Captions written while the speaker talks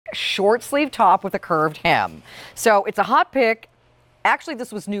short sleeve top with a curved hem. So it's a hot pick. Actually,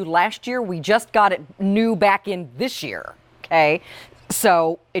 this was new last year. We just got it new back in this year, okay?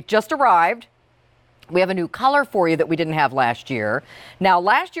 So it just arrived. We have a new color for you that we didn't have last year. Now,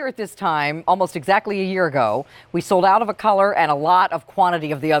 last year at this time, almost exactly a year ago, we sold out of a color and a lot of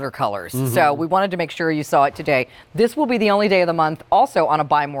quantity of the other colors. So we wanted to make sure you saw it today. This will be the only day of the month also on a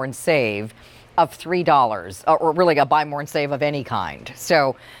buy more and save of $3, or really a buy more and save of any kind.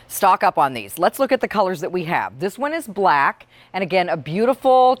 So stock up on these. Let's look at the colors that we have. This one is black, and again, a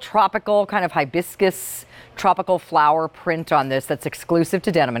beautiful tropical kind of hibiscus tropical flower print on this that's exclusive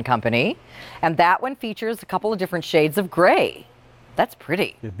to Denim & Company. And that one features a couple of different shades of gray. That's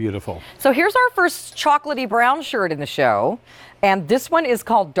pretty. Yeah, beautiful. So here's our first chocolatey brown shirt in the show. And this one is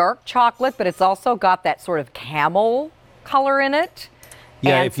called dark chocolate, but it's also got that sort of camel color in it.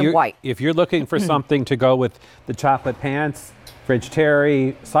 Yeah, and some white. If you're looking for something to go with the chocolate pants, fridge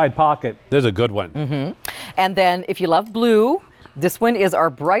terry, side pocket, there's a good one. And then if you love blue, this one is our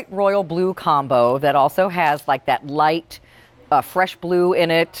bright royal blue combo that also has like that light fresh blue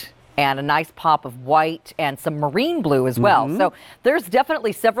in it and a nice pop of white and some marine blue as well. So there's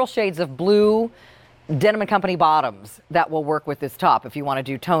definitely several shades of blue Denim & Company bottoms that will work with this top if you want to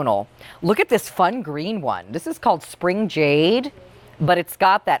do tonal. Look at this fun green one. This is called Spring Jade, but it's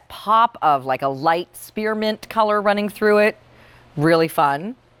got that pop of like a light spearmint color running through it. Really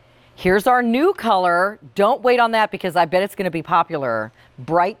fun. Here's our new color. Don't wait on that because I bet it's going to be popular.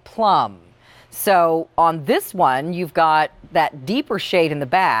 Bright plum. So on this one, you've got that deeper shade in the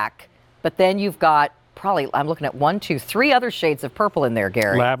back, but then you've got probably, I'm looking at 1, 2, 3 other shades of purple in there,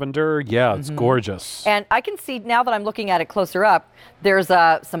 Gary. Lavender, yeah, it's gorgeous. And I can see now that I'm looking at it closer up, there's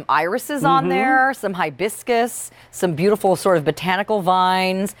some irises on there, some hibiscus, some beautiful sort of botanical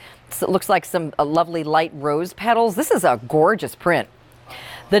vines. So it looks like some lovely light rose petals. This is a gorgeous print.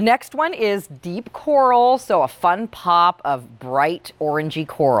 The next one is deep coral, so a fun pop of bright orangey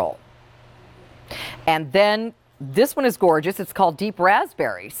coral. And then this one is gorgeous. It's called Deep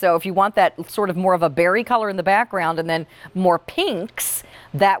Raspberry. So if you want that sort of more of a berry color in the background and then more pinks,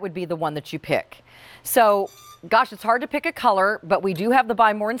 that would be the one that you pick. So, gosh, it's hard to pick a color, but we do have the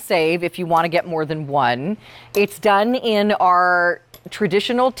buy more and save if you want to get more than one. It's done in our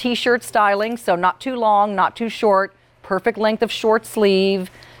traditional t-shirt styling, so not too long, not too short, perfect length of short sleeve,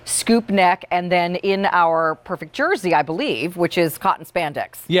 scoop neck, and then in our perfect jersey, I believe, which is cotton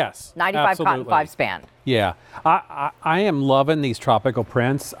spandex. Yes, 95 absolutely. cotton, 5 span. Yeah, I am loving these tropical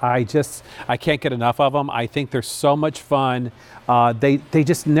prints. I can't get enough of them. I think they're so much fun. They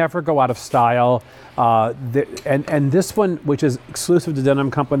just never go out of style. And this one, which is exclusive to Denim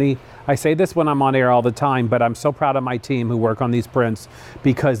Company, I say this when I'm on air all the time, but I'm so proud of my team who work on these prints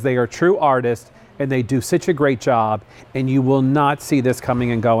because they are true artists and they do such a great job. And you will not see this coming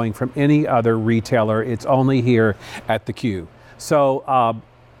and going from any other retailer. It's only here at the Q. So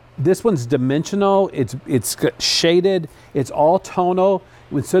this one's dimensional. It's shaded. It's all tonal.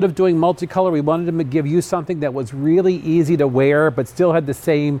 Instead of doing multicolor, we wanted to give you something that was really easy to wear, but still had the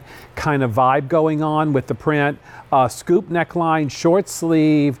same kind of vibe going on with the print. Scoop neckline, short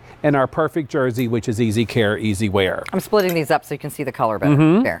sleeve, and our perfect jersey, which is easy care, easy wear. I'm splitting these up so you can see the color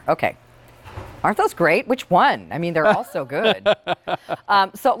better. There, okay. Aren't those great? Which one? I mean, they're all so good.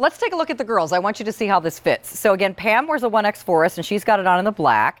 So let's take a look at the girls. I want you to see how this fits. So again, Pam wears a 1X for us, and she's got it on in the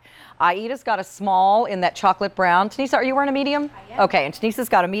black. Aida's got a small in that chocolate brown. Tanisa, are you wearing a medium? I am. Okay, and Tanisa's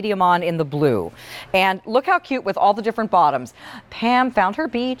got a medium on in the blue. And look how cute with all the different bottoms. Pam found her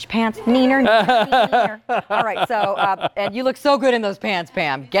beach pants. Neener, neener. All right, so, and you look so good in those pants,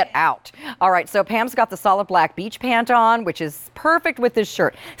 Pam. Get out. All right, so Pam's got the solid black beach pant on, which is perfect with this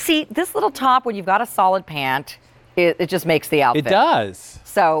shirt. See, this little top, when you've got a solid pant, it just makes the outfit. It does.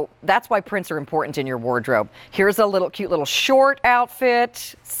 So that's why prints are important in your wardrobe. Here's a cute little short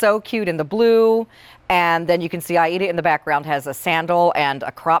outfit. So cute in the blue. And then you can see Aida in the background has a sandal and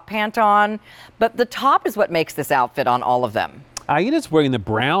a crop pant on. But the top is what makes this outfit on all of them. Aida's wearing the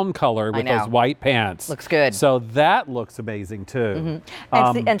brown color with those white pants. Looks good. So that looks amazing too.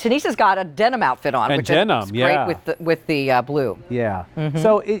 And Tanisha's got a denim outfit on, and which denim, is great with the blue. Yeah.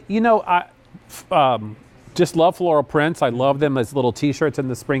 So I just love floral prints. I love them as little T-shirts in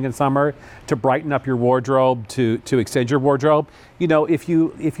the spring and summer to brighten up your wardrobe, to extend your wardrobe. You know, if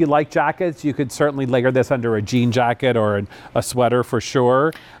you like jackets, you could certainly layer this under a jean jacket or a sweater for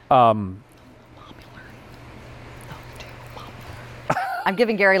sure. I'm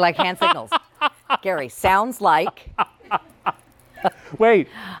giving Gary like hand signals. Gary, sounds like. Wait,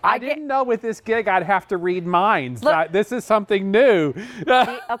 I didn't know with this gig I'd have to read minds. This is something new.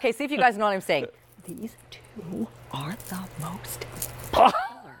 Okay, see if you guys know what I'm saying. These two are the most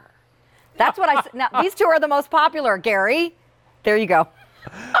popular. That's what I said. Now, these two are the most popular, Gary. There you go.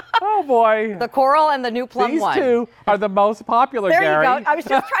 Oh, boy. The coral and the new plum one. These two are the most popular, there Gary. you go. I was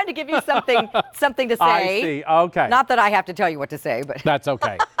just trying to give you something to say. I see. Okay. Not that I have to tell you what to say, but That's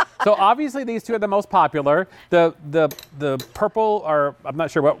okay. So obviously these two are the most popular. The purple, or I'm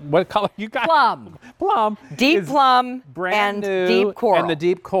not sure what color you got. Plum. Plum. Deep is plum brand and new, deep coral. And the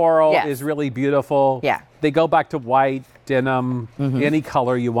deep coral Yes. is really beautiful. Yeah. They go back to white, denim, any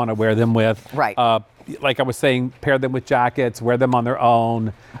color you want to wear them with. Right. Like I was saying, pair them with jackets, wear them on their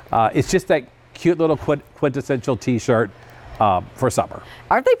own. It's just that cute little quintessential t-shirt for summer.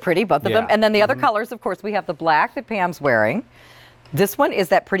 Aren't they pretty, both of them? Yeah. And then the other colors, of course, we have the black that Pam's wearing. This one is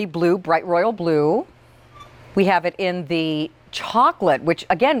that pretty blue, bright royal blue. We have it in the chocolate, which,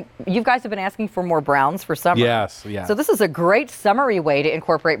 again, you guys have been asking for more browns for summer. Yes, yes. So this is a great summery way to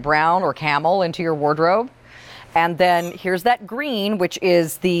incorporate brown or camel into your wardrobe. And then here's that green, which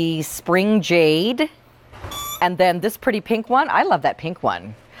is the spring jade. And then this pretty pink one. I love that pink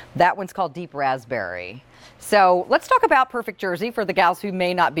one. That one's called deep raspberry. So let's talk about Perfect Jersey for the gals who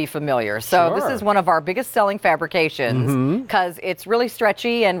may not be familiar. So This Sure. is one of our biggest selling fabrications because it's really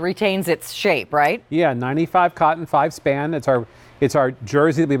stretchy and retains its shape, right? Yeah, 95 cotton, 5 span. It's our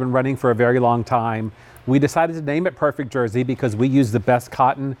jersey that we've been running for a very long time. We decided to name it Perfect Jersey because we use the best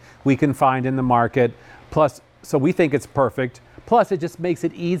cotton we can find in the market. Plus, so we think it's perfect. Plus, it just makes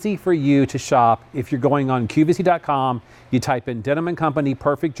it easy for you to shop. If you're going on QVC.com, you type in Denim & Company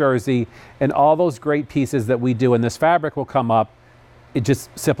Perfect Jersey, and all those great pieces that we do in this fabric will come up. It just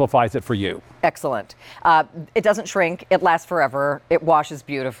simplifies it for you. Excellent. It doesn't shrink. It lasts forever. It washes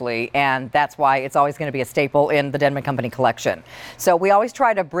beautifully, and that's why it's always going to be a staple in the Denim & Company collection. So we always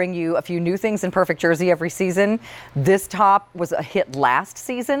try to bring you a few new things in Perfect Jersey every season. This top was a hit last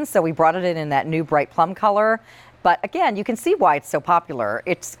season, so we brought it in that new bright plum color. But again, you can see why it's so popular.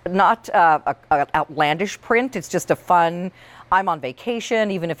 It's not an outlandish print. It's just a fun, I'm on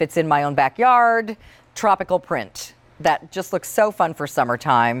vacation, even if it's in my own backyard, tropical print that just looks so fun for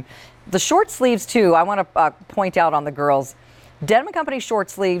summertime. The short sleeves, too, I want to point out on the girls, Denim & Company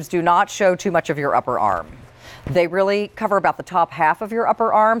short sleeves do not show too much of your upper arm. They really cover about the top half of your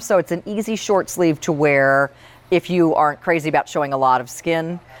upper arm, so it's an easy short sleeve to wear if you aren't crazy about showing a lot of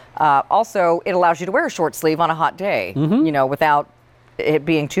skin. Also, it allows you to wear a short sleeve on a hot day, you know, without it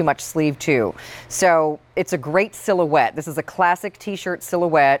being too much sleeve too. So it's a great silhouette. This is a classic t-shirt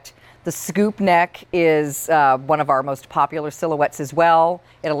silhouette. The scoop neck is one of our most popular silhouettes as well.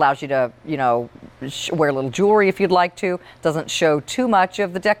 It allows you to, you know, wear a little jewelry if you'd like to. Doesn't show too much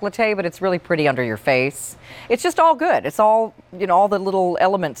of the décolleté, but it's really pretty under your face. It's just all good. It's all, you know, all the little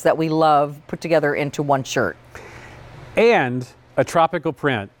elements that we love put together into one shirt. And a tropical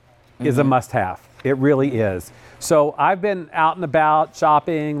print is a must-have. It really is. So I've been out and about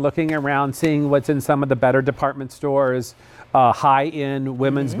shopping, looking around, seeing what's in some of the better department stores, high-end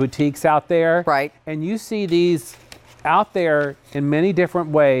women's boutiques out there. Right. And you see these out there in many different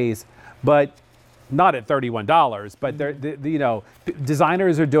ways, but not at $31. But they're, you know,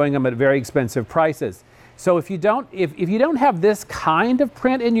 designers are doing them at very expensive prices. So if you don't have this kind of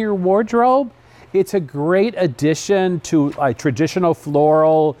print in your wardrobe, it's a great addition to a traditional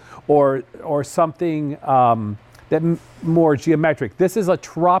floral or something that more geometric. This is a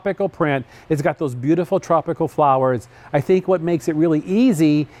tropical print. It's got those beautiful tropical flowers. I think what makes it really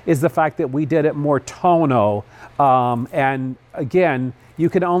easy is the fact that we did it more tonal. And again, you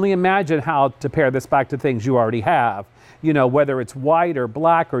can only imagine how to pair this back to things you already have. You know, whether it's white or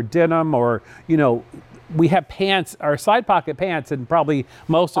black or denim or, you know, we have pants, our side pocket pants in probably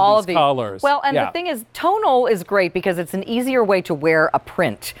most of these colors. Well, and the thing is, tonal is great because it's an easier way to wear a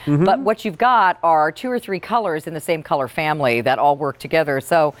print. But what you've got are 2 or 3 colors in the same color family that all work together.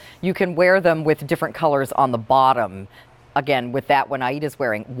 So you can wear them with different colors on the bottom. Again, with that one, Aida's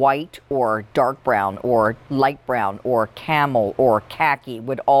wearing white or dark brown or light brown or camel or khaki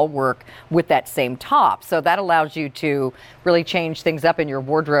would all work with that same top. So that allows you to really change things up in your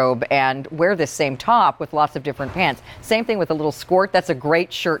wardrobe and wear this same top with lots of different pants. Same thing with a little skirt. That's a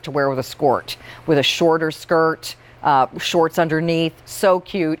great shirt to wear with a skirt, with a shorter skirt. Shorts underneath, so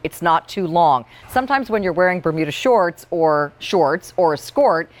cute. It's not too long. Sometimes when you're wearing Bermuda shorts or a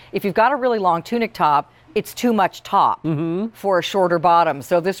skirt, if you've got a really long tunic top, it's too much top for a shorter bottom.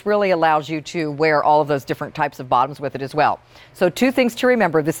 So this really allows you to wear all of those different types of bottoms with it as well. So 2 things to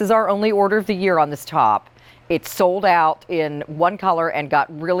remember. This is our only order of the year on this top. It sold out in one color and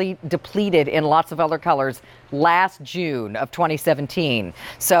got really depleted in lots of other colors last June of 2017.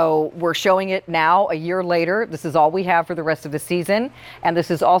 So we're showing it now a year later. This is all we have for the rest of the season. And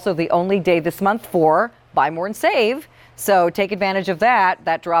this is also the only day this month for Buy More and Save. So take advantage of that.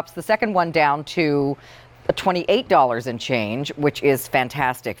 That drops the second one down to $28 and change, which is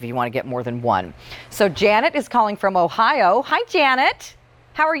fantastic if you want to get more than one. So Janet is calling from Ohio. Hi, Janet.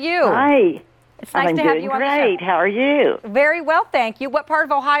 How are you? Hi. It's nice to have you on the show. I'm doing great. How are you? Very well, thank you. What part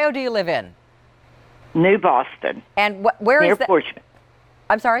of Ohio do you live in? New Boston. And where near is that? Portsmouth.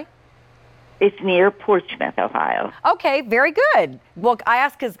 I'm sorry? It's near Portsmouth, Ohio. Okay, very good. Well, I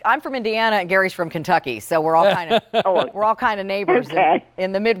asked because I'm from Indiana and Gary's from Kentucky, so we're all kind of we're all kind of neighbors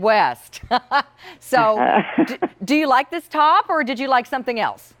in the Midwest. So, do you like this top, or did you like something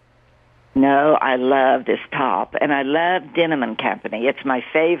else? No, I love this top, and I love Denim & Company. It's my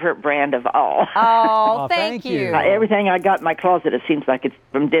favorite brand of all. Oh, thank you. Everything I got in my closet, it seems like it's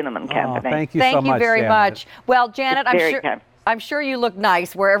from Denim & Company. Thank you so much, Thank you very Janet. much. Well, Janet, It's I'm sure you look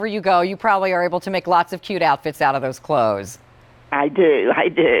nice wherever you go. You probably are able to make lots of cute outfits out of those clothes. I do.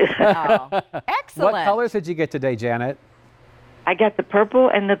 Oh, excellent. What colors did you get today, Janet? I got the purple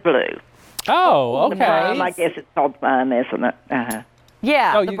and the blue. Oh, okay. The plum, I guess it's called plum, isn't it?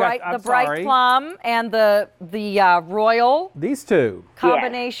 Yeah, Oh, the you bright, got- I'm the bright sorry. plum and the royal These two.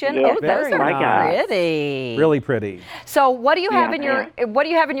 combination. Yes, Oh, those very are nice. pretty. Really pretty. So, what do you have Yeah,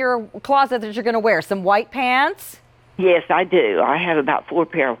 in your closet that you're going to wear? Some white pants? Yes, I do. I have about 4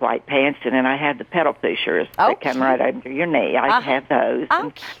 pair of white pants, and then I have the pedal pushers that come right under your knee. I have those. Oh,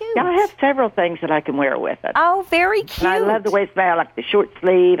 And, cute. yeah, I have several things that I can wear with it. Oh, very cute. And I love the way it smells. I like the short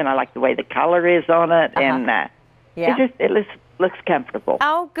sleeve, and I like the way the color is on it, and Yeah. it looks comfortable.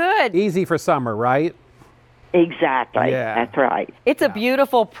 Oh, good. Easy for summer, right? Exactly. Yeah. That's right. It's a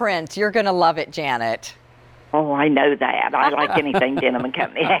beautiful print. You're going to love it, Janet. Oh, I know that. I like anything Denim &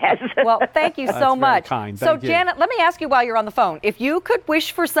 Company has. Well, thank you so very much. kind. So, Thank you. Janet, let me ask you while you're on the phone. If you could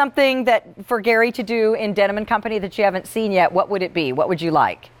wish for something for Gary to do in Denim & Company that you haven't seen yet, what would it be? What would you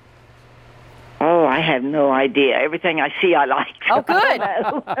like? Oh, I have no idea. Everything I see, I like. Oh, good.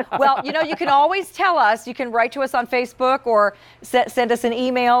 Well, you can always tell us. You can write to us on Facebook or send us an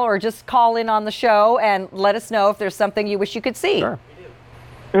email or just call in on the show and let us know if there's something you wish you could see. Sure.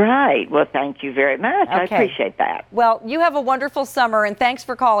 Right. Well, thank you very much. I Okay. appreciate that. Well, you have a wonderful summer, and thanks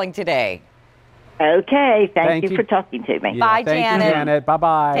for calling today. Okay. Thank Thank you you. for talking to me. Yeah, Bye, thank Janet. you, Janet.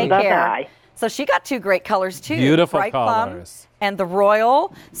 Bye-bye. Take Bye-bye. care. So she got 2 great colors, too. Beautiful Bright plum colors. and the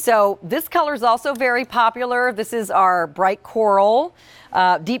royal. So this color is also very popular. This is our bright coral,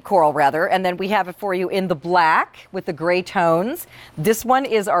 deep coral rather, and then we have it for you in the black with the gray tones. This one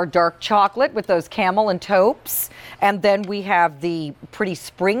is our dark chocolate with those camel and taupes, and then we have the pretty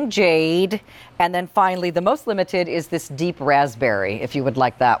spring jade, and then finally the most limited is this deep raspberry, if you would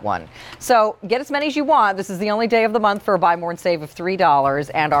like that one. So get as many as you want. This is the only day of the month for a buy more and save of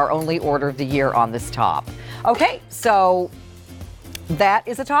 $3 and our only order of the year on this top. Okay, so that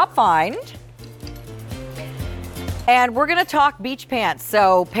is a top find. And we're going to talk beach pants.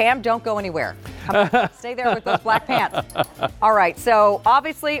 So, Pam, don't go anywhere. Come on, stay there with those black pants. All right. So,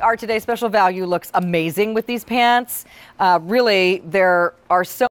 obviously, our today's special value looks amazing with these pants. Really, there are so